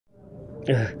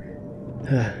I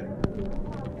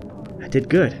did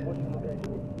good.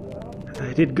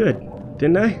 I did good,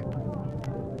 didn't I?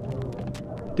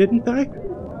 Didn't I?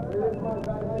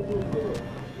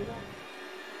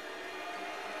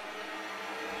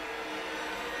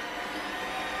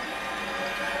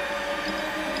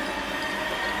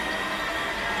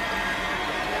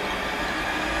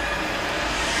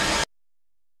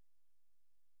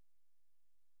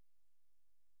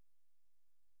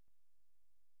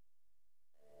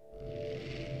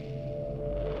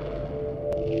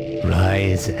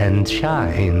 Rise and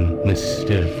shine,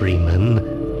 Mr. Freeman.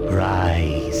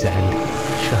 Rise and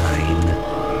shine.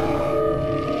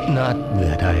 Not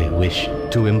that I wish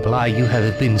to imply you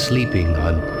have been sleeping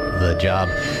on the job.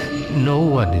 No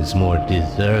one is more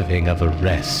deserving of a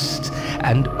rest,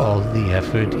 and all the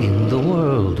effort in the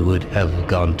world would have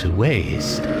gone to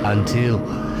waste until...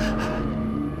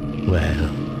 well,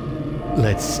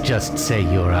 let's just say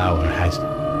your hour has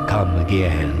come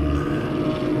again.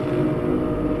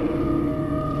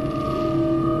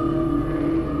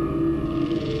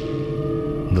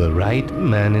 The right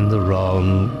man in the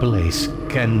wrong place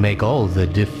can make all the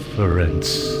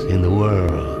difference in the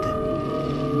world.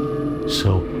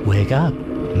 So wake up,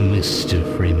 Mr.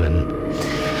 Freeman.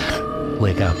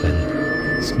 Wake up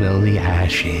and smell the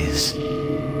ashes.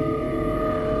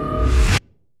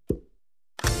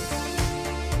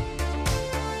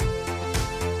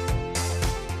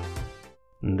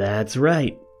 That's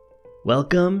right.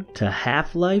 Welcome to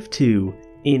Half-Life 2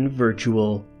 in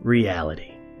virtual reality.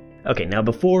 Okay, now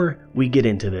before we get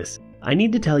into this, I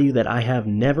need to tell you that I have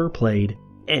never played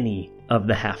any of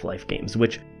the Half-Life games,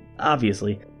 which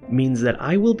obviously means that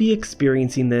I will be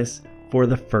experiencing this for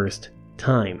the first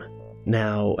time.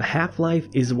 Now, Half-Life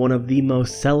is one of the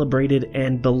most celebrated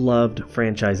and beloved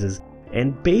franchises,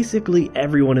 and basically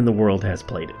everyone in the world has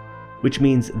played it, which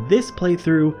means this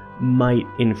playthrough might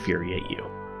infuriate you.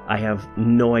 I have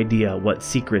no idea what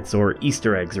secrets or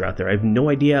Easter eggs are out there. I have no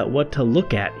idea what to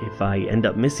look at if I end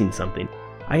up missing something.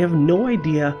 I have no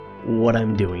idea what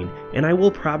I'm doing, and I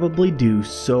will probably do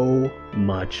so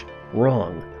much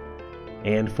wrong.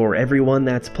 And for everyone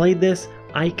that's played this,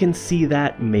 I can see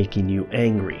that making you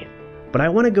angry. But I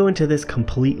want to go into this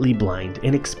completely blind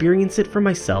and experience it for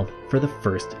myself for the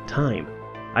first time.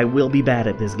 I will be bad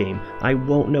at this game. I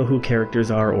won't know who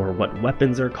characters are or what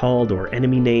weapons are called or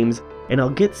enemy names, and I'll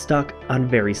get stuck on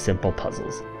very simple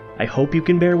puzzles. I hope you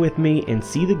can bear with me and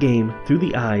see the game through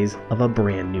the eyes of a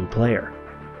brand new player.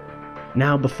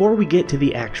 Now, before we get to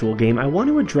the actual game, I want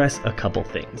to address a couple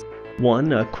things.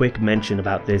 One, a quick mention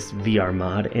about this VR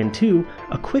mod, and two,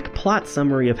 a quick plot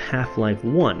summary of Half-Life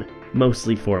 1,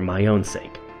 mostly for my own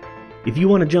sake. If you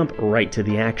want to jump right to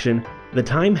the action, the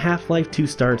time Half-Life 2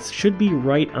 starts should be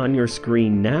right on your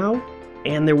screen now,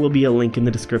 and there will be a link in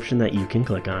the description that you can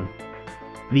click on.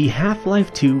 The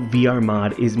Half-Life 2 VR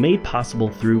mod is made possible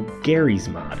through Gary's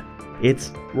mod.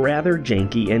 It's rather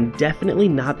janky and definitely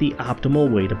not the optimal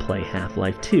way to play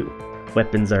Half-Life 2.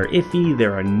 Weapons are iffy,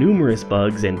 there are numerous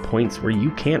bugs and points where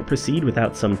you can't proceed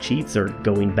without some cheats or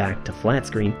going back to flat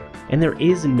screen, and there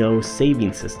is no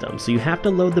saving system, so you have to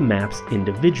load the maps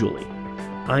individually.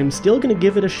 I'm still going to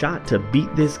give it a shot to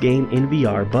beat this game in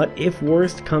VR, but if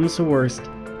worst comes to worst,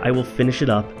 I will finish it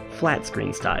up flat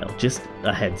screen style, just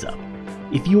a heads up.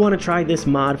 If you want to try this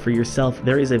mod for yourself,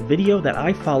 there is a video that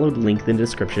I followed linked in the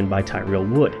description by Tyrell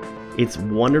Wood. It's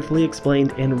wonderfully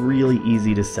explained and really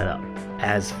easy to set up.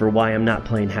 As for why I'm not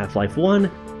playing Half-Life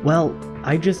 1, well,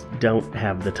 I just don't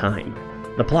have the time.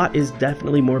 The plot is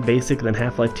definitely more basic than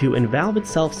Half-Life 2, and Valve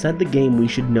itself said the game we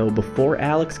should know before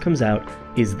Alyx comes out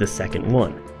is the second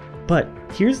one. But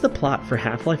here's the plot for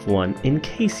Half-Life 1 in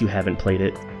case you haven't played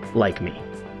it, like me.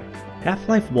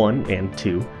 Half-Life 1 and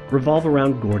 2 revolve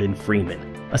around Gordon Freeman,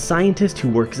 a scientist who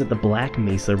works at the Black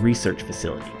Mesa research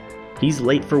facility. He's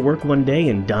late for work one day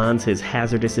and dons his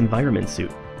hazardous environment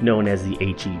suit, known as the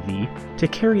HEV, to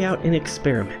carry out an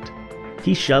experiment.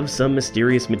 He shoves some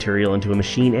mysterious material into a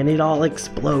machine and it all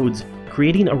explodes,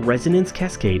 creating a resonance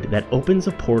cascade that opens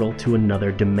a portal to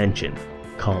another dimension,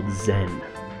 called Zen.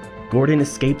 Gordon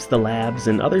escapes the labs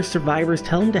and other survivors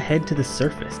tell him to head to the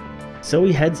surface. So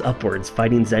he heads upwards,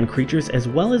 fighting Zen creatures as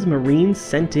well as Marines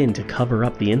sent in to cover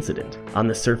up the incident. On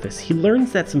the surface, he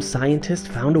learns that some scientists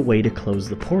found a way to close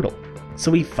the portal.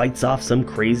 So he fights off some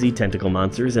crazy tentacle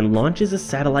monsters and launches a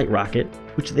satellite rocket,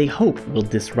 which they hope will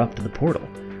disrupt the portal.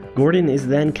 Gordon is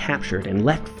then captured and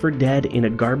left for dead in a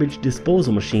garbage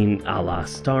disposal machine a la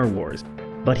Star Wars.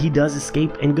 But he does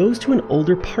escape and goes to an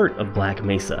older part of Black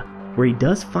Mesa, where he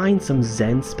does find some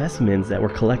Zen specimens that were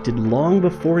collected long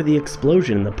before the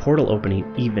explosion and the portal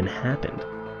opening even happened.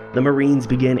 The Marines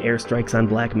begin airstrikes on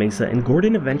Black Mesa, and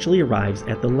Gordon eventually arrives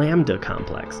at the Lambda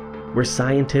complex, where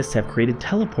scientists have created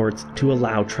teleports to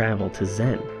allow travel to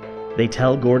Zen. They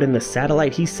tell Gordon the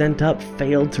satellite he sent up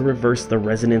failed to reverse the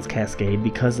resonance cascade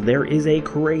because there is a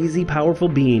crazy powerful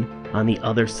being on the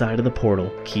other side of the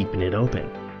portal keeping it open.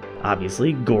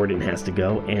 Obviously, Gordon has to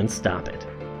go and stop it.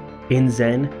 In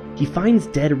Zen, he finds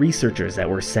dead researchers that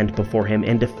were sent before him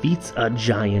and defeats a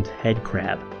giant head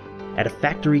crab. At a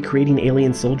factory creating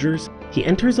alien soldiers, he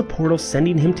enters a portal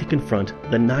sending him to confront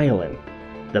the Nihilin,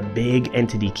 the big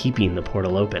entity keeping the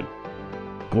portal open.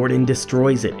 Gordon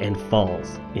destroys it and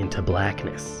falls into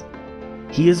blackness.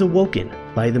 He is awoken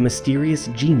by the mysterious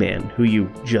G-Man who you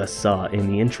just saw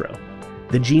in the intro.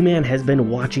 The G-Man has been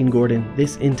watching Gordon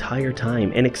this entire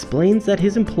time and explains that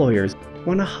his employers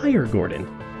want to hire Gordon,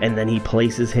 and then he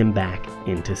places him back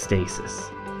into stasis.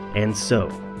 And so,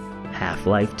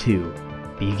 Half-Life 2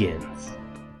 begins.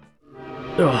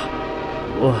 Ugh.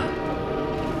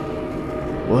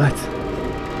 What?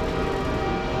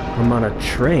 I'm on a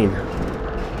train.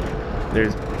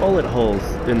 There's bullet holes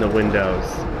in the windows.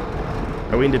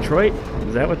 Are we in Detroit?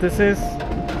 Is that what this is?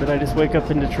 Did I just wake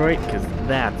up in Detroit? Because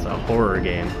that's a horror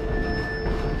game.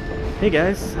 Hey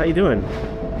guys, how you doing?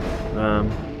 I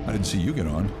didn't see you get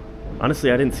on.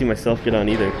 Honestly, I didn't see myself get on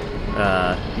either.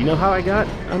 Do you know how I got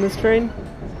on this train?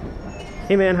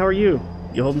 Hey man, how are you?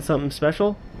 You holding something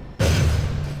special?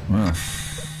 Well,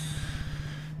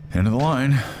 end of the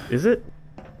line. Is it?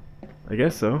 I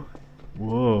guess so.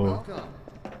 Whoa.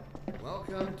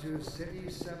 Welcome to City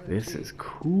 17. This is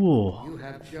cool. You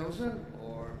have chosen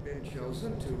or been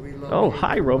chosen to relocate. Oh,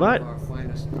 hi, robot. Our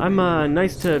finest I'm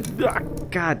nice to.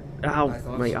 God,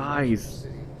 ow, my eyes.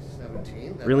 City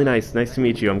 17 that Really nice to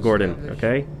meet you. I'm Gordon.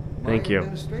 Okay, thank you.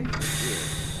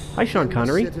 Hi, Sean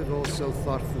Connery. Citadel so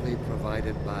thoughtfully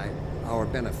provided by our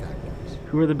benefactors.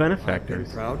 Who are the I've been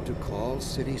benefactors? proud to call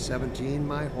City 17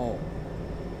 my home.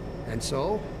 And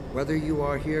so, whether you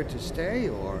are here to stay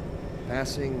or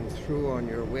passing through on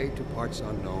your way to parts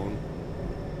unknown,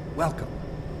 welcome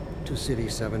to City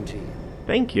 17.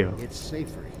 Thank you. It's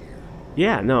safer here.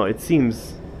 Yeah, no, it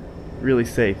seems really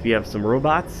safe. You have some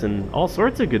robots and all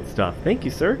sorts of good stuff. Thank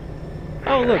you, sir.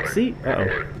 Oh, look, see?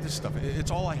 Uh-oh. This stuff,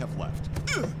 it's all I have left.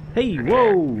 Hey,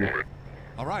 whoa!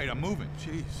 All right, I'm moving.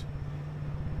 Jeez.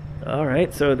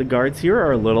 Alright, so the guards here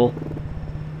are a little,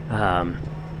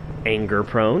 anger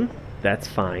prone. That's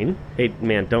fine. Hey,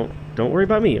 man, don't worry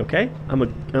about me, okay? I'm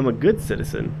a good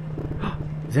citizen.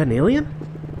 Is that an alien?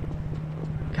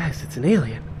 Guys, it's an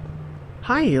alien.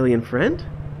 Hi, alien friend.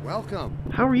 Welcome.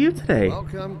 How are you today?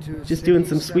 Welcome to Just City doing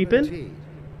some sweeping? 17.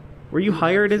 Were you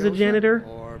hired as a janitor?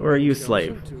 Or are you a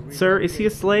slave? Sir, is he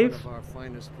a slave?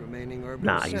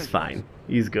 Nah, he's fine.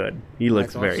 He's good. He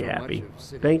looks very happy.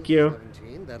 Thank you.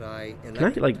 Can I,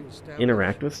 like,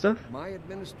 interact with stuff? My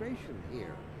administration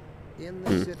here.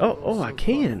 Oh, I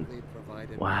can.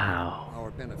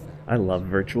 Wow. I love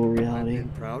virtual reality.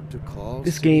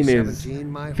 This game is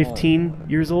 15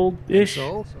 years old-ish,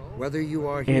 and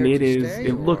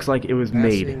it looks like it was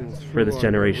made for this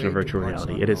generation of virtual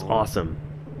reality. It is awesome.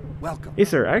 Hey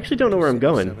sir, I actually don't know where I'm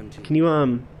going. Can you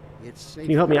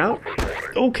help me out?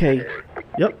 Okay.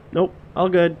 Yep, nope, all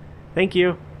good. Thank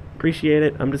you. Appreciate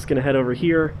it. I'm just gonna head over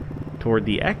here toward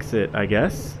the exit, I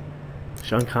guess.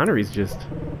 Sean Connery's just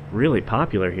really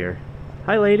popular here.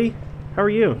 Hi lady, how are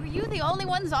you? Were you the only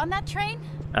ones on that train?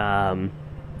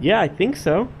 Yeah, I think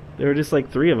so. There were just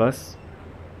like 3 of us.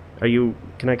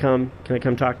 Can I come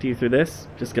talk to you through this?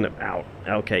 Just gonna, ow,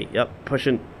 okay, yep,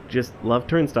 pushing, just love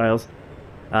turnstiles.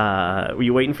 Were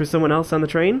you waiting for someone else on the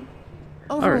train?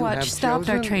 Overwatch stopped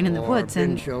our train in the woods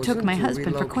and took my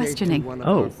husband for questioning.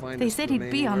 Oh. They said he'd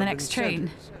be on the next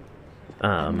train.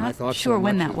 I'm I not sure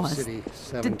when that was.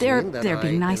 They're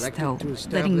being nice, though,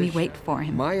 letting me wait for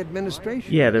him. My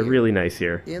administration. Yeah, they're really nice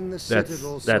here.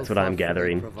 That's what I'm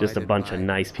gathering. Just a bunch of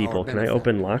nice people. Can I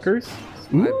open lockers?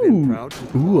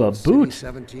 Ooh, a boot.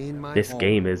 This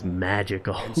game is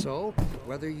magical.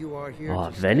 Oh,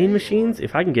 vending machines?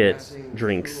 If I can get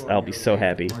drinks, I'll be so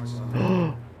happy.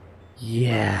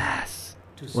 Yes.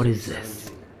 What is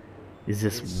this? Is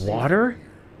this water?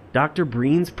 Dr.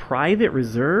 Breen's private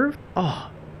reserve? Oh,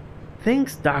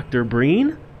 thanks, Dr.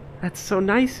 Breen. That's so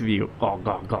nice of you. Oh,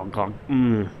 gog.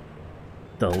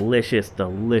 Delicious,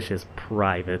 delicious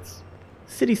privates.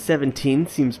 City 17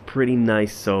 seems pretty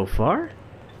nice so far,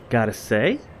 gotta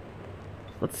say.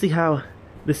 Let's see how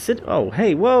the city... Oh,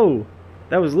 hey, whoa!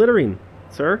 That was littering,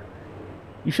 sir.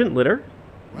 You shouldn't litter.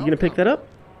 You gonna pick that up?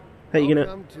 Hey, you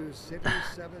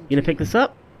gonna pick this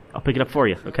up? I'll pick it up for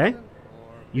you, okay?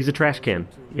 Use a trash can.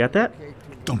 You got that?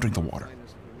 Don't drink the water.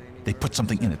 They put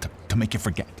something in it to make you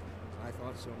forget.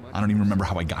 I don't even remember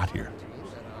how I got here.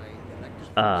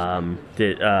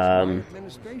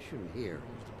 Administration here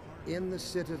in the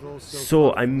Citadel.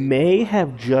 So I may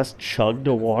have just chugged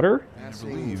the water.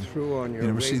 You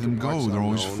never see them go. They're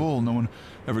always full. No one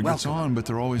ever gets on, but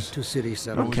they're always to City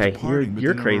Center. Okay,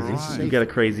 you're crazy. You got a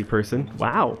crazy person.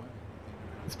 Wow.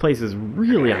 This place is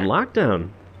really on lockdown.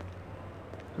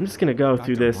 I'm just gonna go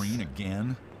through this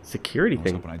security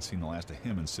thing. I was hoping I'd seen the last of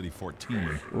him in City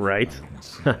 14. Right.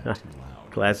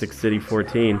 Classic City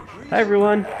 14. Hi,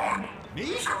 everyone.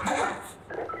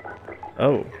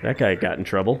 Oh, that guy got in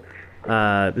trouble.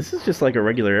 This is just like a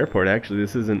regular airport, actually.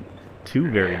 This isn't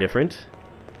too very different.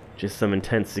 Just some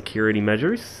intense security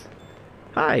measures.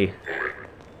 Hi.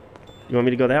 You want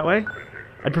me to go that way?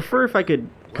 I'd prefer if I could...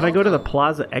 Can I go to the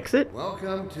plaza exit?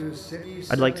 Welcome to City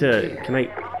 17. I'd like to... Can I...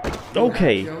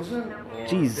 Okay.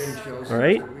 Jeez.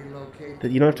 Alright.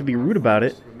 You don't have to be rude about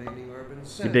it.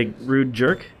 You big rude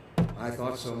jerk. I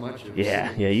thought so much of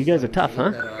yeah, you guys are tough,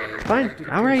 huh? Fine.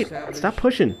 Alright. Stop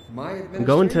pushing. I'm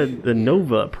going to the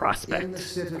Nova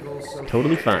Prospect.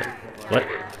 Totally fine. What?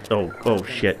 Oh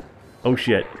shit. Oh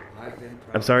shit.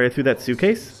 I'm sorry I threw that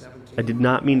suitcase. I did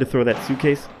not mean to throw that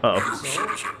suitcase. Uh-oh.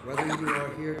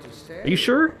 Are you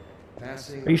sure?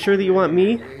 Are you sure that you want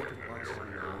me?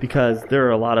 Because there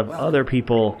are a lot of other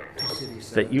people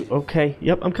that you... Okay,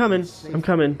 yep, I'm coming. I'm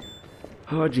coming.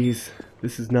 Oh, jeez.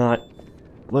 This is not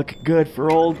looking good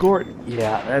for old Gordon.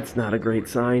 Yeah, that's not a great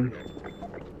sign.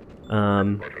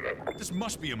 This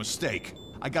must be a mistake.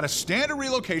 I got a standard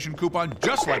relocation coupon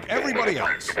just like everybody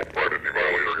else.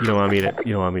 You don't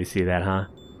want me to see that, huh?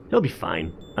 He'll be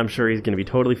fine. I'm sure he's gonna be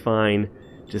totally fine.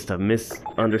 Just a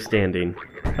misunderstanding.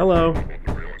 Hello.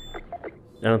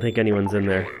 I don't think anyone's in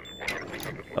there.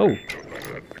 Oh.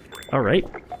 Alright.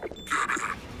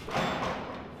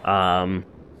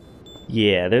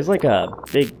 Yeah, there's like a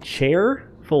big chair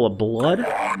full of blood.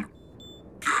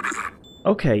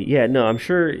 Okay, yeah, no, I'm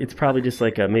sure it's probably just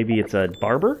like maybe it's a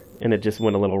barber and it just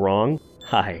went a little wrong.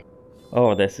 Hi.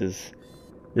 Oh, this is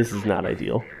not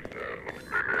ideal.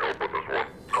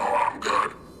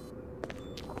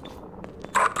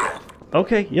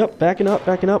 Okay, yep, backing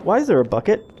up. Why is there a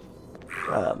bucket?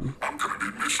 I'm gonna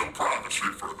need me some privacy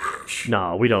for this.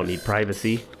 No, we don't need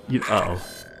privacy. Uh-oh.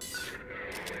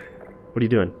 What are you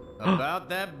doing? About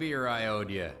that beer I owed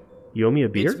you. You owe me a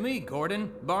beer? It's me,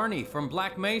 Gordon. Barney from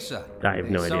Black Mesa. I have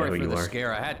no idea who you are. Sorry for the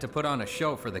scare. I had to put on a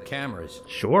show for the cameras.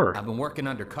 Sure. I've been working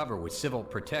undercover with civil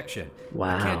protection.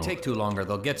 Wow. I can't take too long or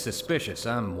they'll get suspicious.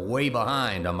 I'm way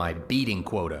behind on my beating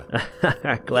quota.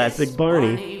 Classic yes,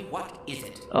 Barney. What is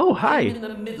it? Oh, hi. I'm in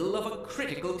the middle of a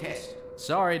critical test.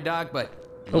 Sorry, Doc, but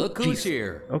look who's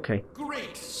here. Okay.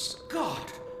 Great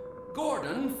Scott!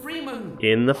 Gordon Freeman!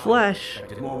 In the flesh.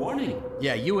 Expected more warning.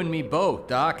 Yeah, you and me both,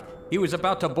 Doc. He was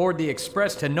about to board the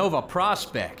express to Nova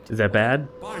Prospect. Is that bad?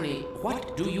 Barney,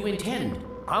 what do you intend?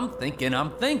 I'm thinking.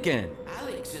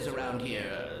 Alex is around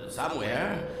here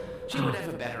somewhere. She would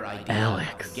have a better idea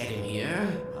Alex. of getting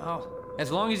here. Well,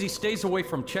 as long as he stays away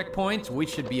from checkpoints, we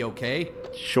should be okay.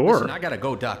 Sure. Listen, I gotta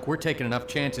go, Doc. We're taking enough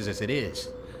chances as it is.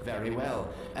 Very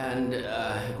well. And,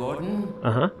 Gordon?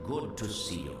 Uh-huh. Good to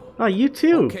see you. Oh, you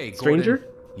too, okay, stranger.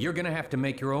 Gordon, you're gonna have to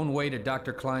make your own way to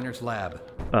Dr. Kleiner's lab.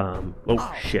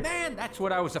 Oh shit. Man, that's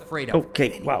what I was afraid of.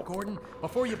 Okay, wow. Gordon,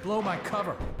 before you blow my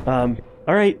cover.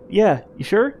 Alright, yeah, you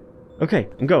sure? Okay,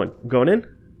 I'm going in.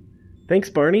 Thanks,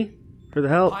 Barney, for the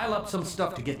help. Pile up some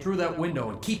stuff to get through that window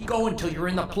and keep going till you're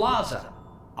in the plaza.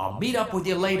 I'll meet up with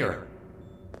you later.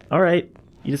 Alright,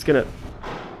 you just gonna...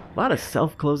 A lot of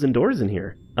self-closing doors in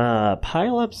here.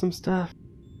 Pile up some stuff.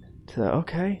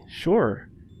 Okay, sure.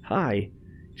 Hi.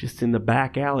 Just in the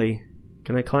back alley.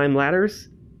 Can I climb ladders?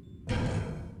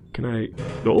 Can I...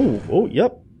 Oh,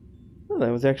 yep. Oh,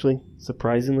 that was actually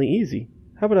surprisingly easy.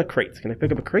 How about a crate? Can I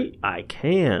pick up a crate? I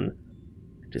can.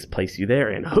 Just place you there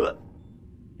and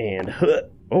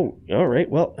Oh, alright,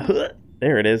 well,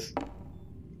 there it is.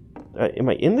 Am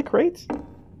I in the crate?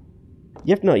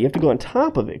 You have to go on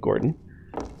top of it, Gordon.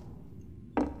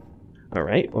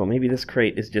 Alright, well maybe this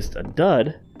crate is just a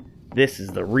dud. This is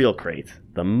the real crate.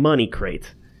 The money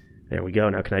crate. There we go.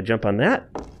 Now can I jump on that?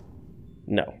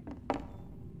 No.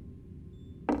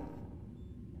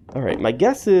 Alright, my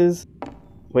guess is...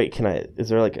 Wait, can I... Is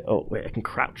there like... Oh, wait, I can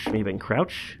crouch. Maybe I can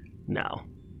crouch? No.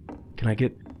 Can I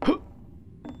get...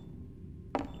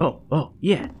 Oh,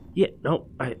 yeah. No,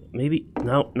 maybe...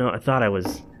 No, I thought I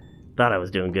was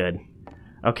doing good.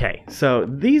 Okay, so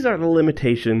these are the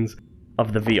limitations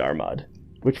of the VR mod,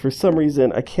 which for some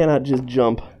reason I cannot just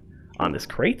jump on this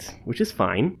crate, which is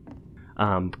fine,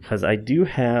 because I do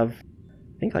have,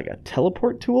 I think, like a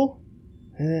teleport tool.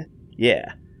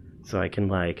 Yeah, so I can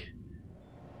like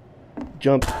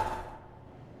jump.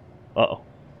 Uh-oh.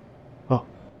 Oh.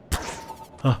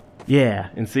 Oh, yeah.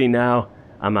 And see, now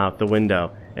I'm out the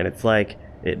window. And it's like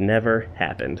it never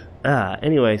happened.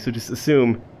 Anyway, so just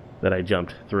assume that I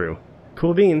jumped through.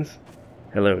 Cool beans.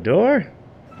 Hello, door.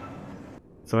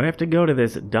 So I have to go to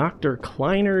this Dr.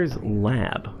 Kleiner's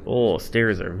lab. Oh,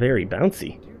 stairs are very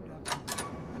bouncy.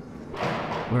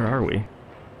 Where are we?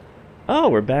 Oh,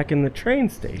 we're back in the train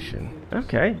station.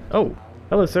 Okay. Oh,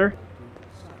 hello, sir.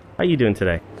 How you doing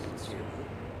today?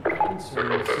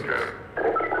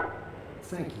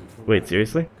 Wait,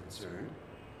 seriously?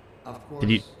 Did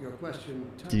you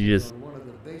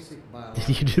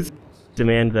just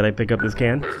demand that I pick up this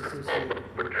can?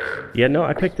 Yeah, no,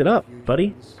 I picked it up,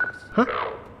 buddy. Huh?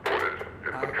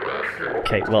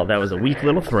 Okay, well, that was a weak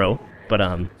little throw, but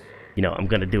you know, I'm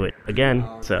gonna do it again,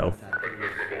 so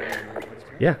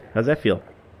yeah, how's that feel?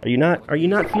 Are you not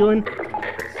feeling?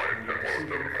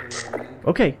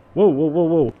 Okay,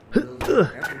 whoa.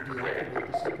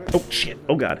 Oh shit,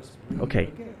 oh god.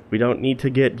 Okay, we don't need to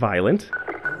get violent.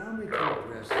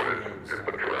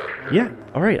 Yeah,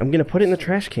 alright, I'm gonna put it in the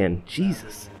trash can.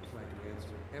 Jesus.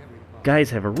 Guys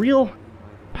have a real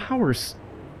power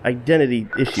identity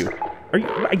issue.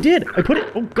 I did! I put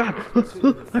it... Oh god!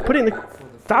 I put it in the...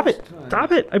 Stop it!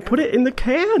 Stop it! I put it in the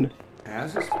can!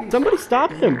 Somebody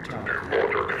stop him!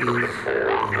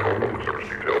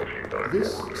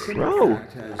 Bro!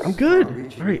 I'm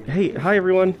good! Alright, hey, hi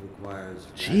everyone.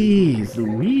 Jeez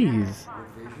Louise.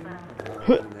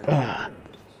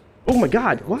 Oh my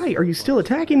god, why are you still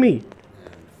attacking me?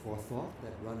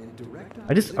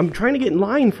 I'm trying to get in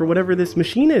line for whatever this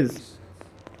machine is.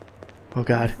 Oh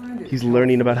god, he's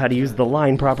learning about how to use the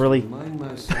line properly.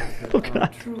 Oh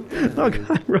god,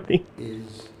 running.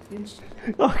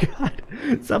 Oh god,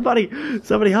 somebody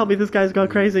help me, this guy's gone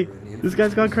crazy. This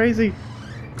guy's gone crazy.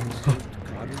 Oh,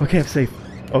 okay, I'm safe.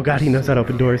 Oh god, he knows how to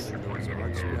open doors.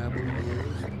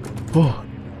 Oh,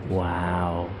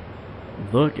 wow.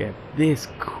 Look at this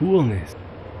coolness.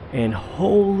 And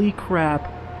holy crap,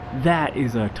 that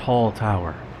is a tall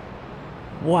tower.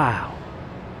 Wow.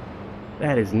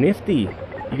 That is nifty.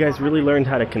 You guys really learned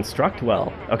how to construct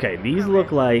well. Okay, these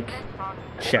look like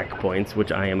checkpoints,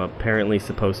 which I am apparently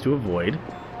supposed to avoid.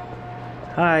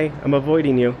 Hi, I'm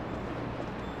avoiding you.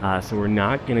 So we're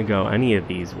not gonna go any of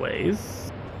these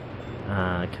ways.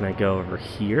 Can I go over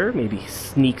here? Maybe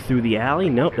sneak through the alley?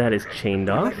 Nope, that is chained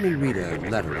off. Let me read a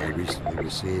letter I recently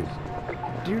received.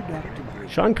 Dear Dr.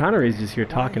 Sean Connery is just here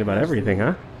talking about everything,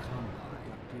 huh?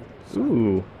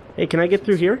 Ooh. Hey, can I get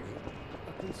through here?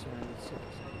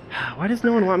 Why does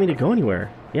no one want me to go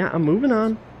anywhere? Yeah, I'm moving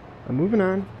on. I'm moving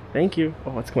on. Thank you.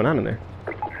 Oh, what's going on in there?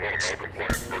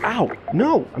 Ow!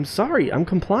 No! I'm sorry. I'm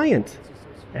compliant.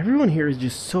 Everyone here is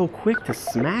just so quick to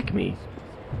smack me.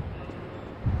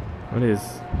 What is...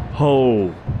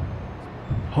 Oh!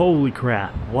 Holy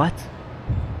crap. What?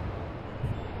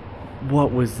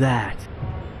 What was that?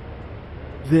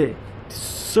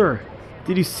 Sir,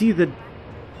 did you see the...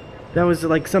 That was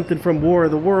like something from War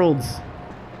of the Worlds.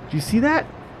 Did you see that?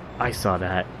 I saw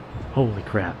that. Holy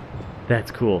crap.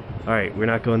 That's cool. Alright, we're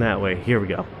not going that way. Here we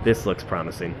go. This looks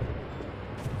promising.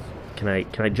 Can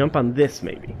I jump on this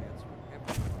maybe?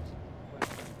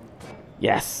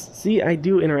 Yes. See, I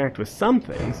do interact with some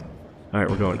things. Alright,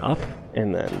 we're going up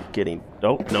and then getting...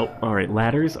 Oh, nope. Alright,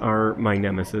 ladders are my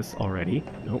nemesis already.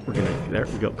 Nope, we're gonna... There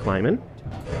we go, climbing.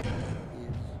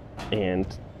 And...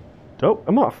 Oh,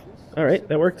 I'm off. Alright,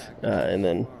 that worked. And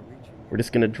then we're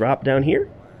just gonna drop down here.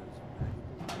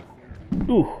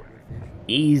 Ooh.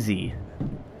 Easy.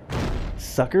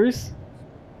 Suckers?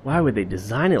 Why would they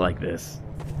design it like this?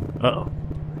 Uh-oh.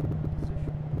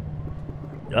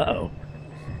 Uh-oh.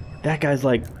 That guy's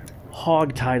like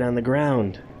hog-tied on the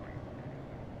ground.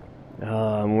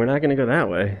 We're not gonna go that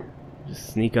way.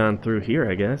 Just sneak on through here,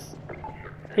 I guess.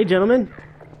 Hey, gentlemen.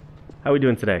 How we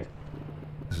doing today?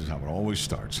 This is how it always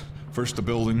starts. First the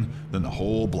building, then the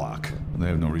whole block. They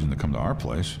have no reason to come to our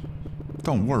place.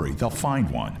 Don't worry, they'll find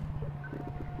one.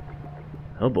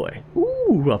 Oh boy.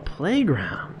 Ooh, a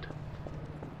playground.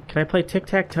 Can I play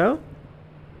tic-tac-toe?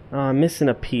 Oh, I'm missing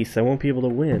a piece. I won't be able to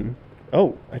win.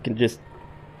 Oh, I can just...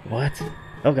 What?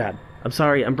 Oh god. I'm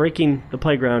sorry, I'm breaking the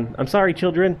playground. I'm sorry,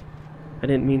 children. I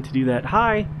didn't mean to do that.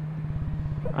 Hi!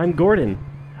 I'm Gordon.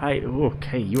 Hi.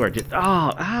 Okay, you are just...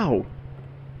 Oh, ow!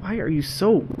 Why are you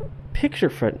so picture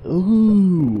front?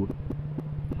 Ooh!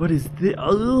 What is this?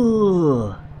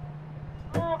 Ugh!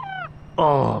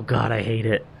 Oh god, I hate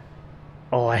it.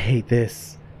 Oh, I hate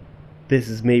this. This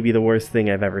is maybe the worst thing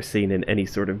I've ever seen in any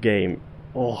sort of game.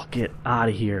 Oh, get out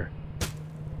of here.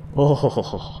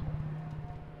 Oh.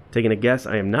 Taking a guess,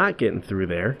 I am not getting through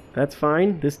there. That's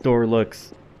fine. This door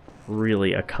looks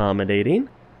really accommodating.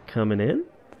 Coming in.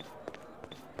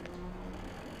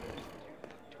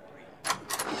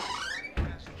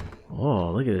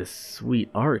 Oh, look at this sweet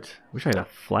art. Wish I had a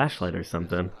flashlight or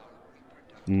something.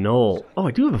 No. Oh,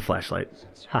 I do have a flashlight.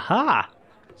 Haha!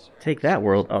 Take that,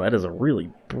 world. Oh, that is a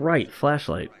really bright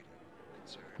flashlight.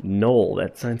 Knoll.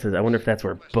 That sign says, I wonder if that's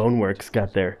where Boneworks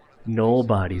got their Knoll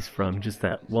bodies from. Just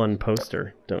that one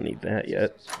poster. Don't need that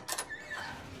yet.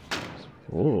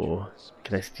 Oh.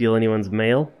 Can I steal anyone's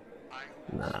mail?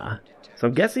 Nah. So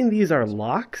I'm guessing these are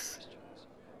locks?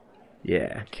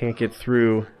 Yeah, can't get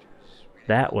through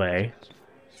that way.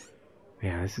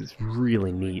 Yeah, this is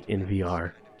really neat in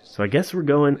VR. So I guess we're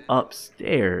going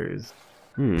upstairs.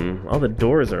 All the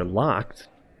doors are locked.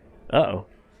 Uh-oh.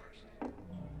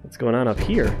 What's going on up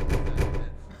here?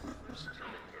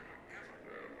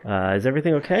 Is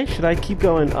everything okay? Should I keep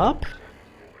going up?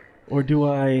 Or do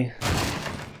I...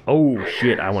 Oh,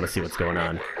 shit, I want to see what's going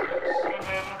on.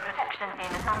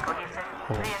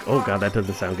 Oh god, that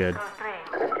doesn't sound good.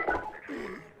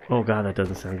 Oh god, that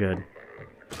doesn't sound good.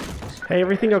 Hey,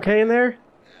 everything okay in there?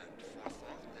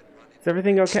 Is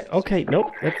everything okay? Okay,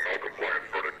 nope.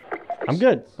 I'm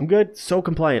good. I'm good. So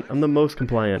compliant. I'm the most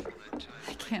compliant.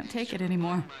 I can't take it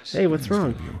anymore. Hey, what's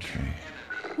wrong? Okay.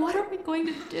 What are we going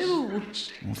to do?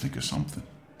 We'll think of something.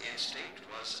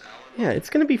 Yeah, it's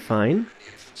gonna be fine.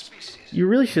 You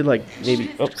really should, like,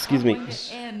 maybe... Oh, excuse me.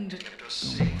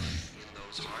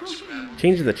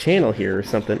 Change the channel here or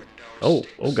something. Oh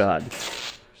god.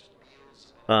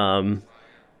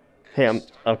 Hey,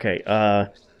 okay,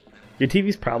 your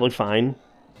TV's probably fine.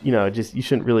 You know, just, you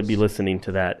shouldn't really be listening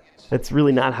to that. That's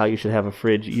really not how you should have a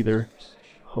fridge either.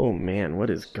 Oh man, what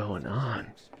is going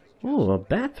on? Oh, a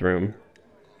bathroom.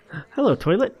 Hello,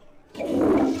 toilet.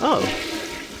 Oh.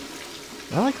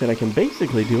 I like that I can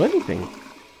basically do anything.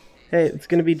 Hey, it's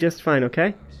gonna be just fine,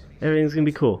 okay? Everything's gonna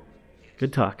be cool.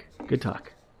 Good talk. Good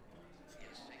talk.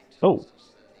 Oh.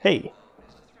 Hey.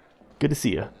 Good to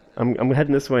see you. I'm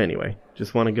heading this way anyway.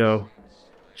 Just want to go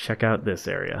check out this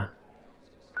area.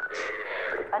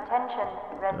 Attention,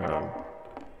 residents.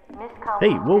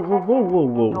 Hey,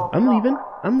 whoa. I'm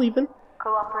leaving.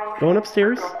 Going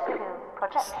upstairs.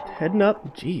 Just heading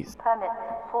up. Jeez.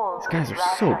 These guys are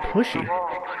so pushy.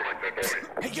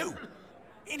 Hey, you!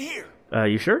 In here!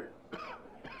 You sure?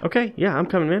 Okay, yeah, I'm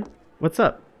coming, man. What's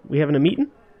up? We having a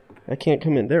meeting? I can't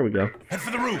come in. There we go. Head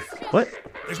for the roof! What?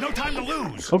 There's no time to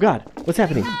lose! Oh god, what's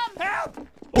happening? Help!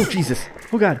 Oh Jesus!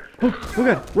 Oh god! Oh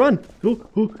god! Run!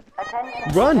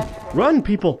 Run,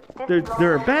 people!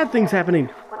 There are bad things happening.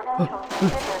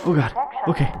 Oh god.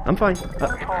 Okay, I'm fine.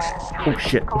 Oh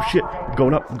shit!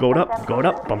 Going up!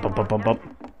 Bump.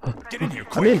 Get in here,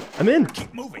 quick! I'm in.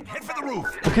 Keep moving. Head for the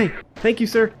roof. Okay, thank you,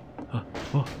 sir.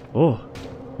 Oh,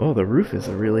 the roof is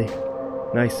a really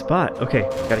nice spot. Okay,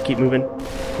 gotta keep moving.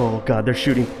 Oh god, they're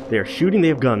shooting. They are shooting. They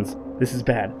have guns. This is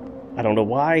bad. I don't know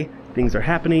why things are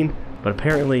happening, but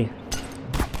apparently...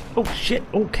 Oh shit,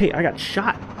 okay, I got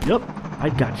shot. Yup, I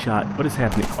got shot. What is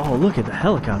happening? Oh, look at the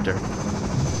helicopter.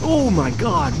 Oh my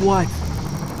god, what?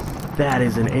 That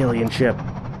is an alien ship.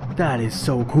 That is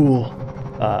so cool.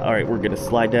 Alright, we're gonna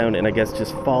slide down and I guess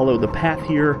just follow the path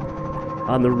here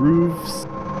on the roofs.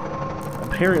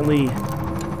 Apparently...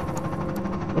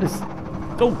 What is...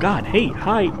 Oh god, hey,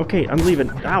 hi. Okay, I'm leaving.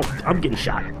 Ow, I'm getting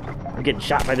shot. I'm getting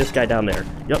shot by this guy down there.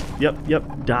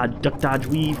 Yep. Dodge, duck, dodge,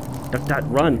 weave. Duck, dodge,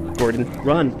 run, Gordon,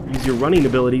 run. Use your running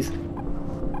abilities.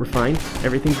 We're fine.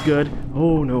 Everything's good.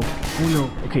 Oh no.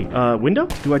 Okay, window?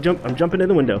 Do I jump? I'm jumping in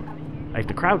the window. I have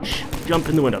to crouch. Jump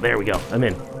in the window. There we go. I'm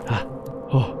in.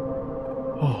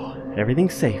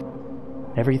 Everything's safe.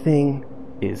 Everything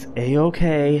is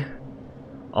a-okay.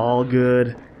 All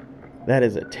good. That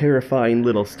is a terrifying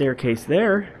little staircase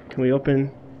there. Can we open?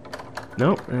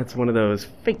 Nope, that's one of those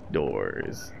fake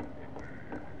doors.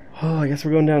 Oh, I guess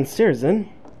we're going downstairs then.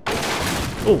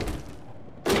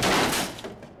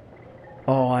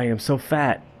 Oh, I am so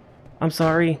fat. I'm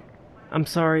sorry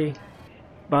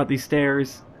about these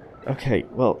stairs. Okay,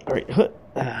 well, alright.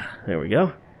 There we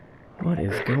go. What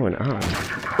is going on?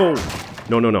 Oh,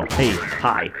 no. Hey,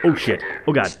 hi. Oh shit.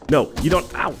 Oh god. No, you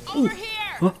don't. Ow. Ooh. Over here.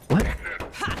 What?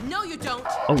 Ha, no, you don't.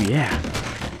 Oh yeah.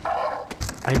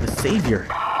 I have a savior.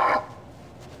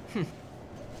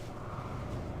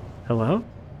 Hello?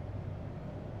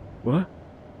 What?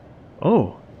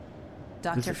 Oh.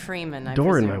 Dr. Freeman, I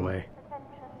door in presume. my way.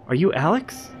 Are you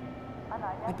Alex?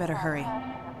 We better hurry.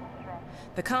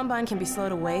 The Combine can be slow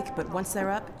to wake, but once they're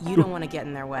up, you don't want to get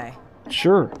in their way.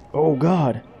 Sure. Oh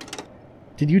god.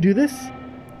 Did you do this?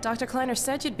 Dr. Kleiner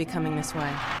said you'd be coming this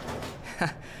way.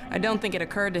 I don't think it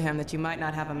occurred to him that you might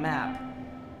not have a map.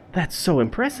 That's so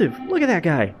impressive. Look at that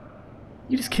guy.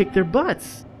 You just kicked their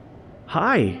butts.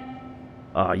 Hi.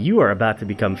 You are about to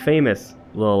become famous,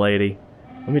 little lady.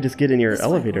 Let me just get in your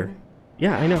elevator.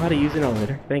 Yeah, I know how to use an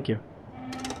elevator. Thank you.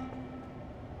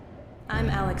 I'm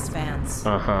Alex Vance.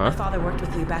 Uh-huh. My father worked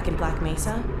with you back in Black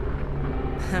Mesa.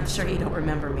 I'm sure you don't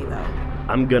remember me, though.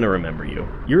 I'm gonna remember you.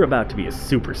 You're about to be a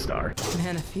superstar.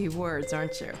 Man, a few words,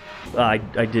 aren't you? I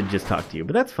did just talk to you,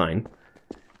 but that's fine.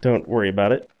 Don't worry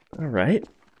about it. All right.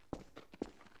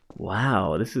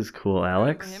 Wow, this is cool,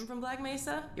 Alex. Remember him from Black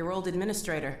Mesa? Your old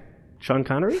administrator. Sean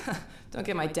Connery? Don't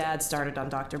get my dad started on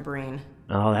Dr. Breen.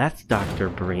 Oh, that's Dr.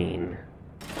 Breen.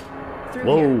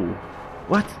 Whoa. Here.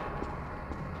 What?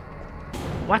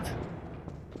 What?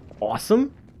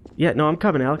 Awesome? Yeah, no, I'm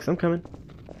coming, Alex. I'm coming.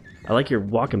 I like your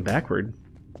walking backward.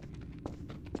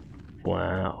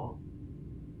 Wow.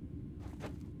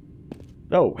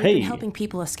 Oh, hey. We've been helping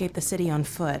people escape the city on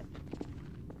foot.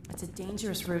 It's a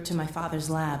dangerous route to my father's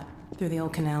lab, through the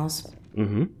old canals.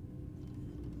 Mm-hmm.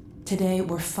 Today,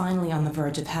 we're finally on the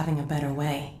verge of having a better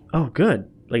way. Oh, good.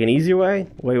 Like an easier way?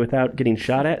 A way without getting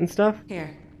shot at and stuff?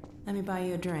 Here, let me buy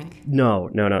you a drink.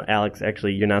 No, Alex,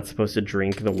 actually, you're not supposed to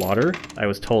drink the water. I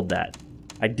was told that.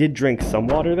 I did drink some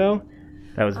water, though.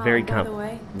 That was very by the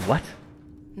way, What?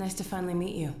 Nice to finally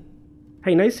meet you.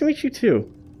 Hey, nice to meet you,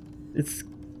 too.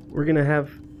 We're gonna have...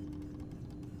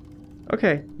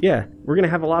 Okay, yeah. We're gonna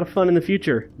have a lot of fun in the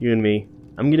future, you and me.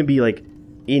 I'm gonna be, like,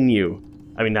 in you.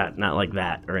 I mean, not like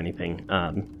that or anything.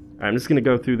 I'm just gonna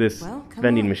go through this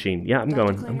vending machine. Yeah, I'm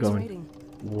going.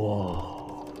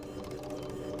 Whoa.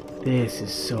 This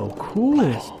is so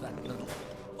cool.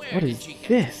 What is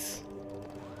this?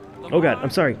 Oh god, I'm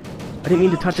sorry. I didn't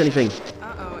mean to touch anything.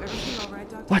 Uh-oh, everything all right,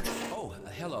 Doctor? What? Oh,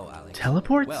 hello, Alex.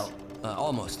 Teleports? Well,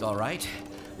 almost all right.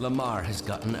 Lamar has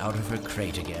gotten out of her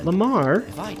crate again. Lamar?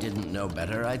 If I didn't know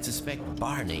better, I'd suspect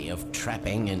Barney of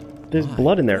trapping and... There's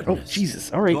blood in there. Goodness. Oh,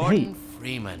 Jesus. All right, Gordon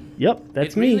Freeman. Yep,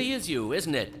 that's me. It really is you,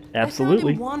 isn't it? Absolutely. I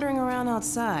found him wandering around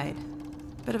outside.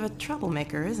 Bit of a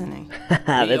troublemaker, isn't he?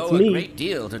 That's we owe me. a great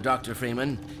deal to Dr.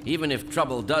 Freeman, even if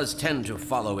trouble does tend to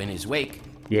follow in his wake.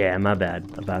 Yeah, my bad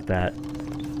about that.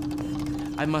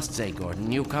 I must say,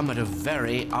 Gordon, you come at a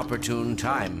very opportune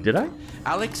time. Did I?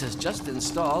 Alex has just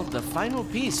installed the final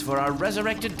piece for our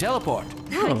resurrected teleport.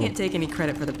 I can't take any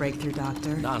credit for the breakthrough,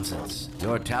 Doctor. Nonsense.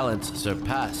 Your talents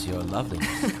surpass your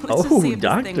loveliness. Let's just see if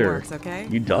Doctor. this thing works, okay?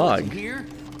 You dog. Here?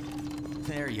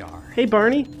 There you are. Hey,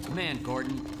 Barney. Man,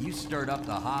 Gordon, you stirred up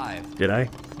the hive. Did I?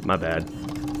 My bad.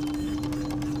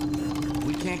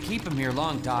 We can't keep him here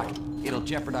long, Doc. It'll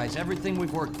jeopardize everything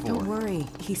we've worked for. Don't worry.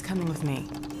 He's coming with me.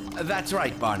 That's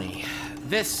right, Barney.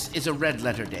 This is a red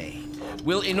letter day.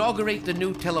 We'll inaugurate the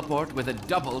new teleport with a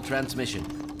double transmission.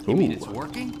 You mean it's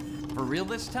working? For real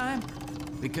this time?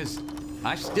 Because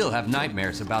I still have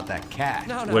nightmares about that cat.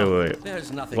 No. Wait.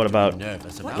 There's nothing What about, to be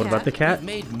nervous about. What about the cat? We've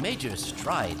made major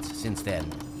strides since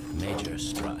then. Major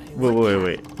strides.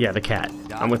 Wait. Yeah, the cat.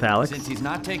 Doc, I'm with Alex. Since he's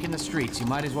not taking the streets, you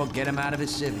might as well get him out of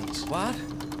his civvies. What?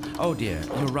 Oh dear,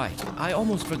 you're right. I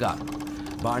almost forgot.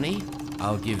 Barney,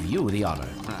 I'll give you the honor.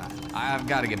 I've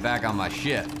got to get back on my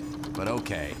shift, but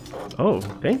okay. Oh,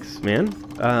 thanks, man.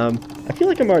 I feel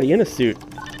like I'm already in a suit.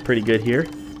 Pretty good here.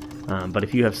 But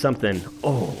if you have something...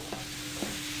 Oh,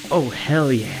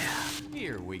 hell yeah.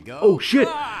 Here we go. Oh, shit.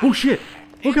 Oh, shit.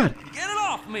 Oh, God. Get it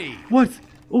off me. What?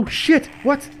 Oh, shit.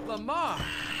 What? Lamar.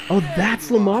 Oh, that's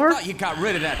Lamar? I thought you got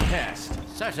rid of that pest.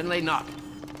 Certainly not.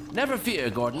 Never fear,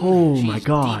 Gordon. Oh, She's my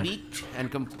God. beat and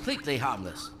completely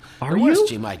harmless. Are the worst you?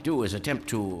 she might do is attempt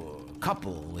to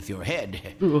couple with your head.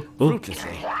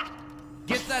 Fruitlessly.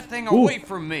 Get that thing away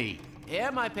from me.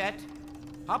 Here, my pet.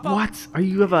 Hop up. What?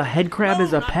 You have a head crab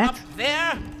as a not pet? Up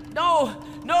there.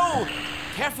 No.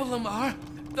 Careful, Lamar.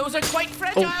 Those are quite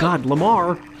fragile. Oh, God,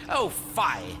 Lamar. Oh,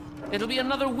 fie. It'll be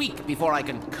another week before I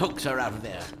can coax her out of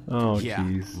there. Oh, yeah,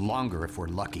 jeez. longer if we're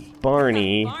lucky.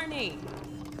 Barney. Barney,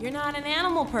 you're not an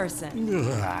animal person.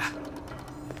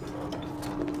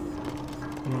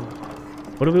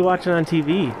 What are we watching on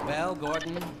TV? Well,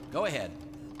 Gordon, go ahead.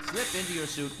 Slip into your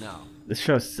suit now. This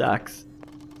show sucks.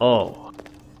 Oh.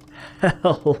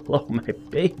 Hello, my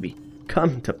baby.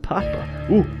 Come to Papa.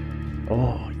 Ooh.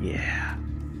 Oh, yeah.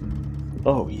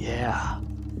 Oh, yeah.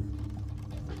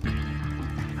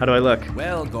 How do I look?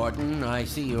 Well, Gordon, I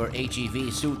see your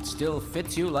HEV suit still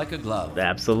fits you like a glove.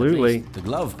 Absolutely. At least the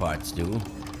glove parts do.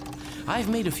 I've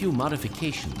made a few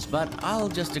modifications, but I'll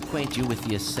just acquaint you with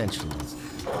the essentials.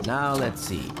 Now, let's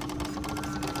see.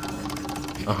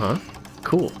 Uh-huh.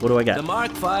 Cool. What do I got? The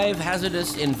Mark V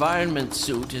hazardous environment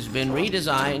suit has been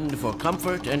redesigned for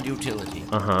comfort and utility.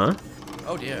 Uh-huh.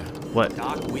 Oh, dear. What?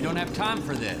 Doc, we don't have time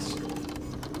for this.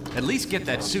 At least get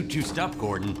that suit juiced up,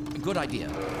 Gordon. Good idea.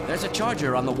 There's a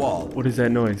charger on the wall. What is that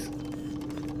noise?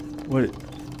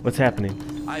 What's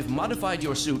happening? I've modified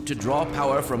your suit to draw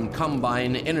power from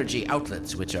Combine energy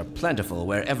outlets, which are plentiful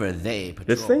wherever they patrol.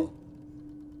 This thing?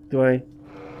 Do I?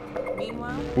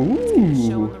 Meanwhile, Ooh.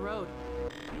 show on the road.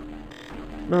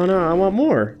 No, I want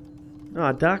more.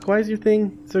 Aw, Doc, why is your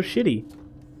thing so shitty?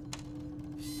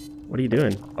 What are you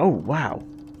doing? Oh, wow.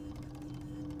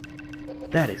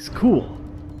 That is cool.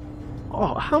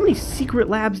 Oh, how many secret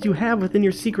labs do you have within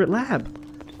your secret lab?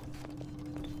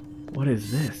 What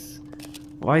is this?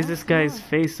 Why is this guy's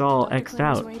face all X'd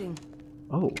out?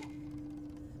 Oh.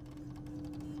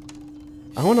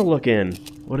 I want to look in.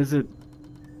 What is it?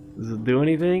 Does it do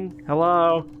anything?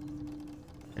 Hello?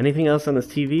 Anything else on this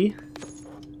TV?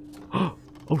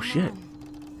 Oh shit.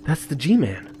 That's the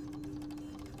G-Man.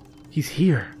 He's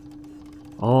here.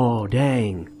 Oh,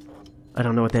 dang. I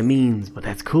don't know what that means, but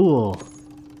that's cool.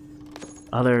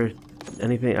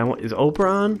 Anything? Is Oprah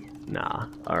on? Nah.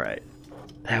 Alright.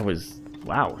 That was...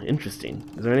 Wow, interesting.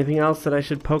 Is there anything else that I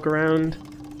should poke around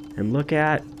and look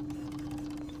at?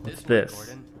 What's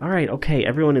this? Alright, okay.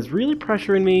 Everyone is really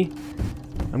pressuring me.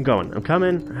 I'm going. I'm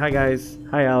coming. Hi, guys.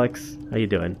 Hi, Alex. How you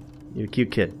doing? You're a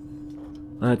cute kid.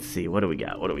 Let's see. What do we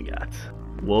got? What do we got?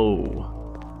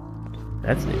 Whoa.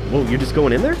 That's new. Whoa, you're just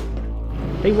going in there?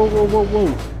 Hey, whoa.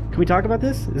 Can we talk about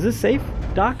this? Is this safe,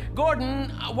 Doc? Gordon,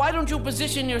 why don't you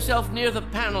position yourself near the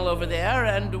panel over there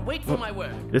and wait for my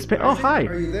word? This oh, hi.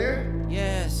 Are you there?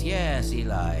 Yes,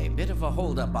 Eli. Bit of a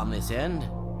holdup on this end.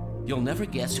 You'll never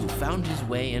guess who found his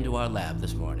way into our lab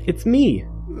this morning. It's me.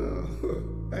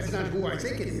 That's not who I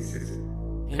think it is it?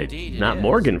 Indeed, not it is.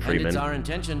 Morgan Freeman. And it's our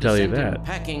intention to Tell you send him that.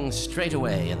 packing straight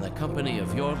away in the company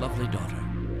of your lovely daughter.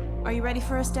 Are you ready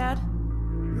for us, Dad?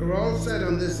 You're all set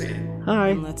on this end.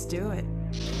 Hi. Let's do it.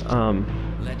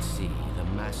 Let's see. The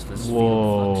massless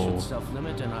Whoa. field flux should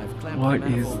self-limit, and I've clamped What the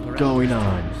is manifold going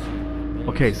parameters. on?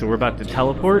 Okay, so we're about to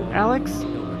teleport, Alex?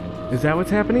 Is that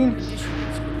what's happening? Conditions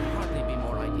could hardly be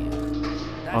more ideal.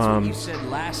 That's what you said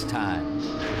last time.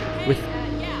 With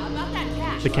Yeah, about that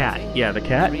cat. the cat. Yeah, the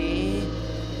cat. 3,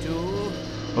 2,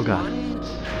 Oh god.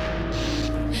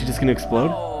 1. Is she just gonna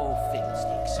explode? Oh,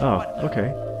 fiddlesticks. Oh, What now?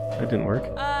 okay. That didn't work.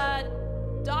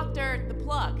 Doctor, the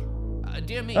plug.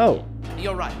 Dear me. Oh.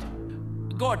 You're right.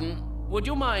 Gordon, would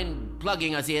you mind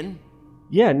plugging us in?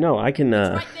 Yeah, no, I can,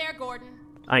 Right there, Gordon.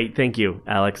 Thank you,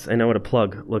 Alex. I know what a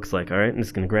plug looks like, alright? I'm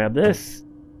just gonna grab this.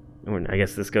 And I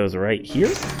guess this goes right here?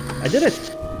 I did it!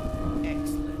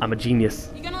 Excellent. I'm a genius.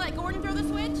 You gonna let Gordon throw the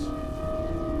switch?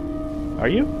 Are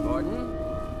you? Gordon,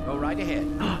 go right ahead.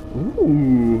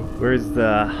 Ooh, where's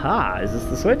the... is this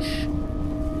the switch?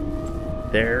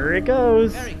 There it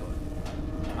goes. Very good.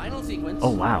 Final sequence.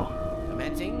 Oh, wow.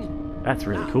 Commencing. That's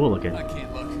really cool looking. I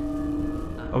can't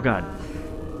look. Oh god.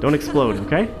 Don't explode,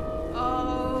 okay?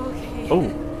 Okay.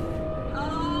 Oh.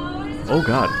 Oh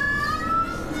god.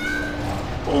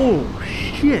 Oh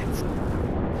shit.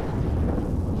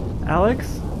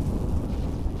 Alex?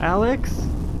 Alex?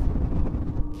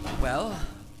 Well,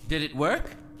 did it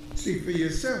work? See for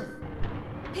yourself.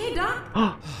 Hey,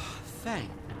 Doc. Thank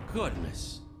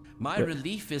goodness. My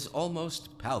relief is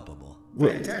almost palpable.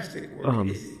 Fantastic work.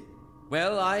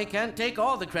 Well, I can't take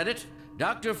all the credit.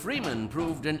 Dr. Freeman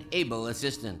proved an able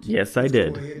assistant. Yes, I Go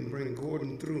did. ahead and bring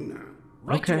Gordon through now.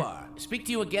 Right Okay. you are. Speak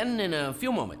to you again in a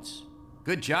few moments.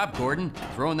 Good job, Gordon.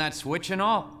 Throwing that switch and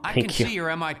all. I Thank can you. see your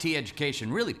MIT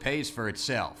education really pays for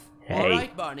itself. All Hey,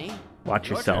 right, Barney. watch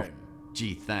Your yourself. turn.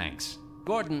 Gee, thanks.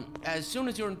 Gordon, as soon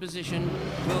as you're in position,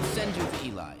 we'll send you to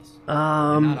Eli's.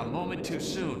 Not a moment too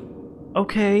soon.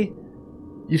 Okay.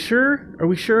 You sure? Are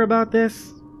we sure about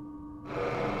this?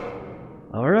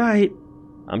 Alright.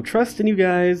 I'm trusting you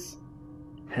guys.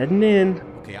 Heading in.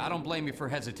 Okay, I don't blame you for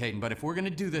hesitating, but if we're gonna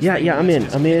do this... Yeah, thing, yeah, I'm let's in.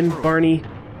 just I'm get in, through it. Barney.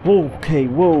 Okay,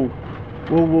 whoa.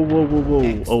 Whoa.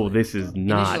 Excellent. Oh, this is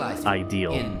not Initialize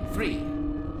ideal. In 3,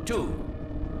 2,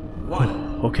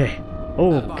 1. Okay.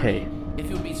 Okay. Barney, if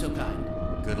you'd be so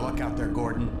kind. Good luck out there,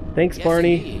 Gordon. Thanks, Yes,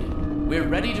 Barney. indeed. We're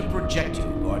ready to project you,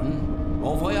 Gordon.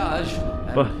 Bon voyage.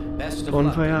 And best of Bon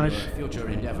luck in voyage. your future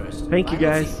endeavors. Thank you,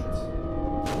 Final guys. sequence.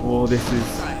 Whoa, this is...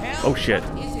 Oh, shit.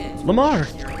 What is it? Lamar!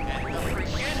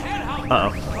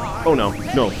 Uh-oh. Oh, no.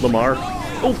 No, Lamar.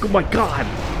 Oh, my God!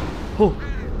 Oh,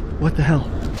 what the hell?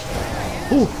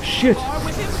 Oh, shit!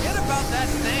 With him, forget about that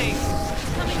thing.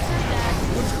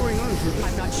 What's going on?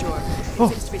 I'm not sure. Oh,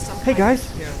 Seems to be some hey, kind of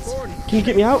guys. interference. Can you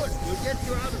get me out? We'll get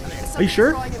you out of there. Are you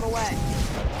sure? Throwing him away.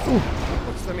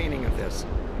 What's the meaning of this?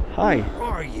 Hi. Who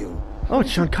are you? Oh, it's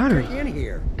Sean Connery. Get in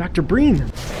here. Dr. Breen.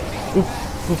 Oh.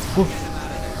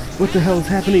 What the hell is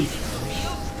happening?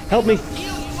 Help me.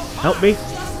 Help me.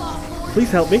 Please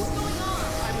help me.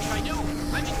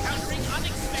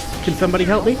 Can somebody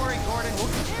help me?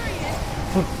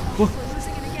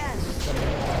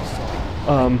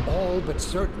 All but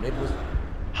certain it was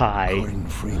Hi. Gordon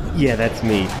Freeman. Yeah, that's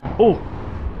me. Oh.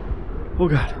 Oh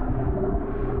god.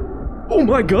 Oh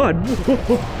my god.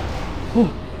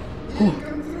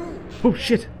 Oh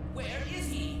shit. Where is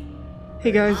he?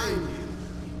 Hey guys.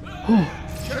 Oh.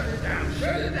 Shut it down!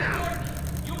 Shut it down!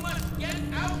 You must get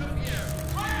out of here!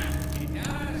 Run! Get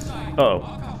down out of sight. Oh.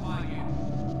 Walk up on you.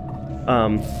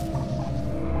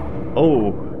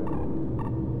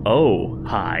 Oh,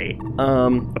 hi.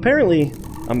 Apparently,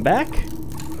 I'm back?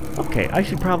 Okay, I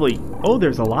should probably... Oh,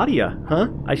 there's a lot of ya, huh?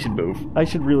 I should move. I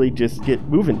should really just get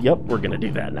moving. Yep, we're gonna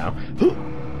do that now.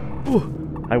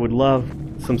 Ooh, I would love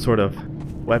some sort of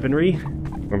weaponry.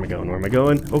 Where am I going? Where am I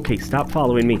going? Okay, stop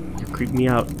following me. You're creeping me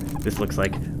out. This looks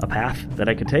like a path that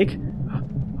I could take.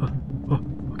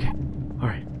 Okay.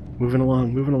 Alright. Moving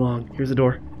along. Here's a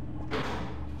door.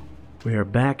 We are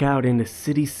back out into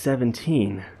City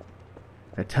 17.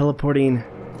 That teleporting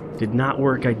did not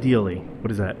work ideally.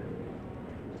 What is that?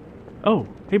 Oh,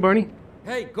 hey Barney.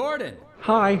 Hey, Gordon!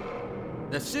 Hi.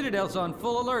 The Citadel's on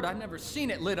full alert. I've never seen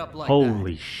it lit up like that.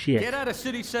 Holy shit. Get out of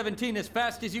City 17 as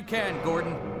fast as you can,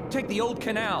 Gordon. Take the old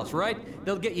canals, right?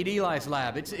 They'll get you to Eli's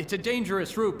lab. It's a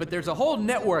dangerous route, but there's a whole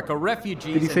network of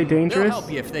refugees. Did he say and dangerous? They'll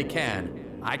help you if they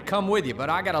can. I'd come with you, but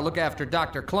I gotta look after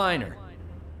Dr. Kleiner.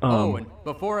 Oh, and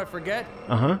before I forget,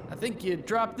 I think you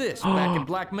dropped this back in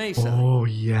Black Mesa. Oh,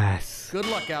 yes. Good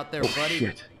luck out there, buddy.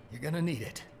 Shit. You're gonna need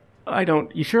it.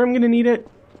 You sure I'm gonna need it?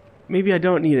 Maybe I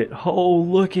don't need it. Oh,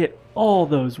 look at all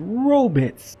those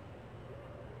robots.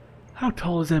 How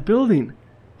tall is that building?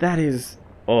 That is...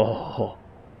 Oh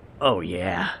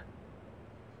yeah.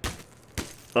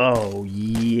 Oh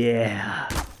yeah.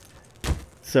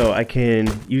 So I can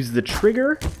use the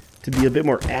trigger to be a bit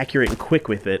more accurate and quick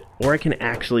with it, or I can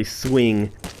actually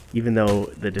swing even though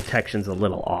the detection's a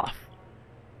little off.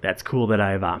 That's cool that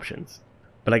I have options.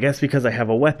 But I guess because I have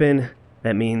a weapon,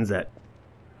 that means that...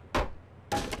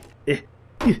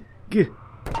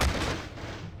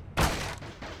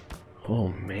 Oh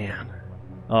man.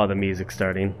 Oh, the music's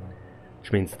starting.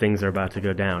 Which means things are about to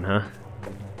go down, huh?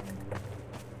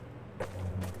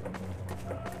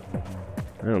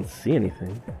 I don't see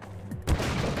anything.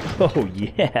 Oh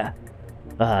yeah!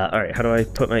 Alright, how do I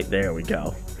put my... There we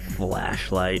go.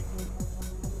 Flashlight.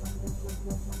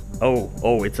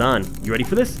 Oh, it's on. You ready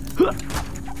for this?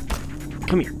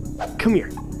 Come here. Come here.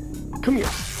 Come here.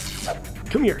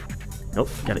 Come here. Nope,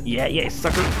 got it. Yeah,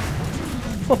 sucker.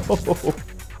 Oh,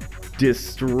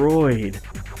 destroyed.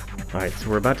 Alright, so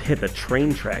we're about to hit the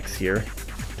train tracks here.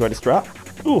 Do I just drop?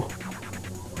 Ooh.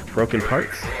 Broken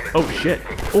parts. Oh, shit.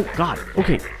 Oh, God.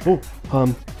 Okay. Oh,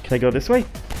 can I go this way?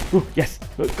 Ooh, yes.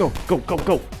 Go.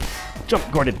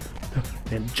 Jump, Gordon.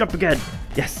 And jump again.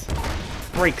 Yes.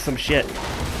 Break some shit.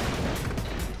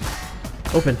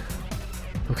 Open.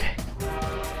 Okay.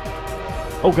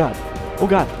 Oh, God.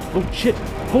 Oh, shit.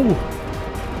 Oh.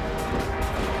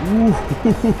 Ooh.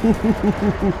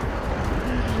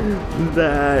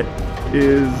 That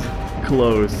is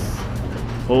close.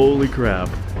 Holy crap.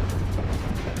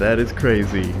 That is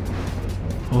crazy.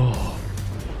 Oh.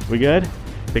 We good?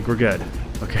 I think we're good.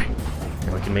 Okay.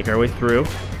 Now we can make our way through.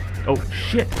 Oh,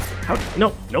 shit. How?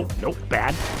 No.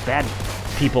 Bad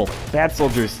people. Bad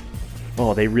soldiers.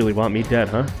 Oh, they really want me dead,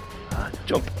 huh?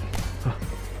 Jump.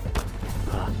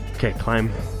 Okay,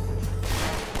 climb.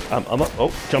 I'm up.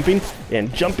 Oh, jumping.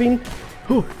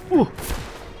 Ooh.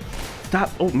 Stop.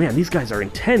 Oh, man, these guys are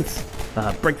intense.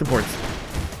 Break the boards.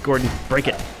 Gordon, break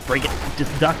it.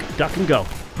 Just duck and go.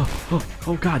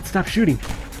 Oh, God, stop shooting.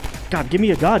 God, give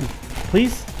me a gun,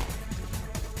 please.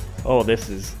 Oh, this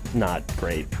is not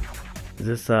great. Is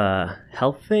this a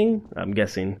health thing? I'm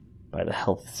guessing by the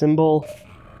health symbol.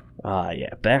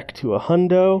 Yeah, back to a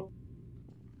hundo.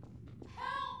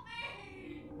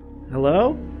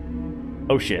 Hello?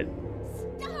 Oh, shit.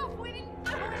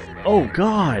 Oh,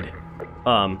 God.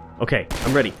 Okay,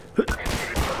 I'm ready.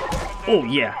 Oh,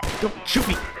 yeah. Don't shoot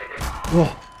me.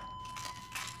 Oh,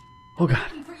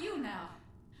 God.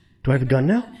 Do I have a gun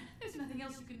now?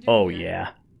 Oh,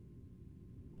 yeah.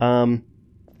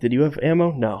 Did you have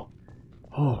ammo? No.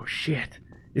 Oh, shit.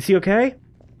 Is he okay?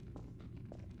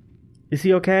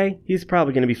 He's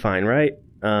probably gonna be fine, right?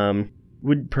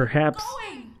 Would perhaps...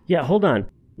 Yeah, hold on.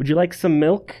 Would you like some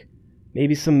milk?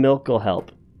 Maybe some milk will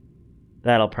help.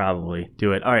 That'll probably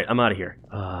do it. Alright, I'm out of here.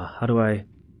 How do I...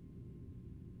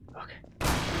 Okay.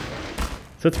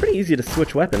 So it's pretty easy to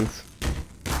switch weapons.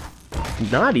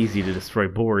 Not easy to destroy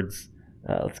boards.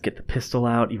 Let's get the pistol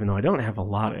out, even though I don't have a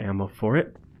lot of ammo for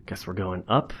it. Guess we're going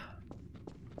up.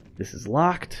 This is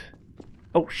locked.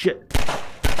 Oh, shit.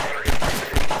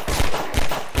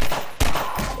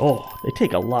 Oh, they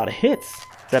take a lot of hits.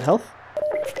 Is that health?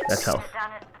 That's health.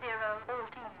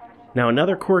 Now,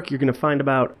 another quirk you're going to find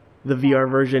about the VR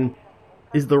version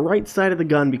is the right side of the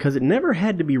gun, because it never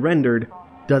had to be rendered,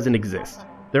 doesn't exist.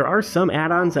 There are some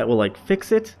add-ons that will like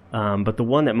fix it, but the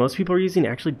one that most people are using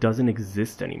actually doesn't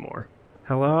exist anymore.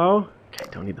 Hello? Okay,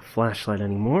 don't need the flashlight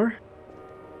anymore.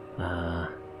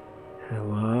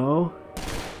 Hello?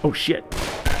 Oh shit.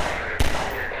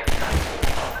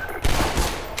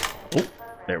 Oh,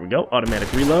 there we go.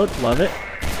 Automatic reload. Love it.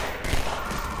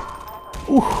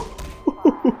 Ooh.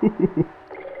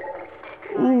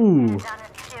 Ooh.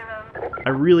 I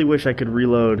really wish I could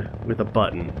reload with a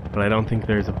button, but I don't think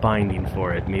there's a binding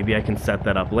for it. Maybe I can set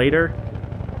that up later.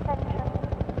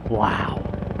 Wow.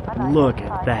 Look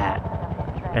at that.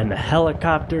 And the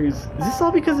helicopters. Is this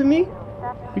all because of me?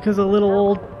 Because of little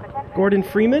old Gordon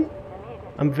Freeman?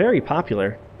 I'm very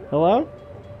popular. Hello?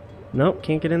 Nope,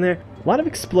 can't get in there. A lot of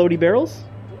explodey barrels.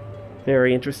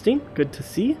 Very interesting. Good to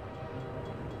see. Is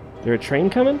there a train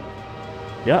coming?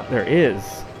 Yep, there is.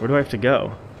 Where do I have to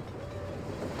go?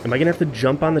 Am I gonna have to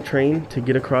jump on the train to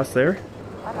get across there?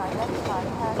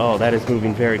 Oh, that is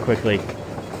moving very quickly.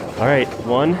 Alright,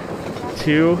 1,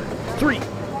 2, 3.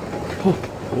 Oh,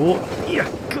 oh, yeah.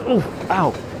 Oh,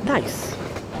 ow. Nice.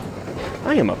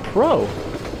 I am a pro.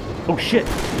 Oh, shit.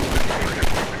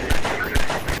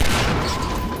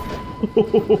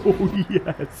 Oh,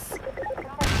 yes.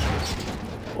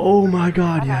 Oh my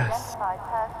god, yes.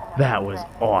 That was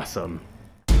awesome.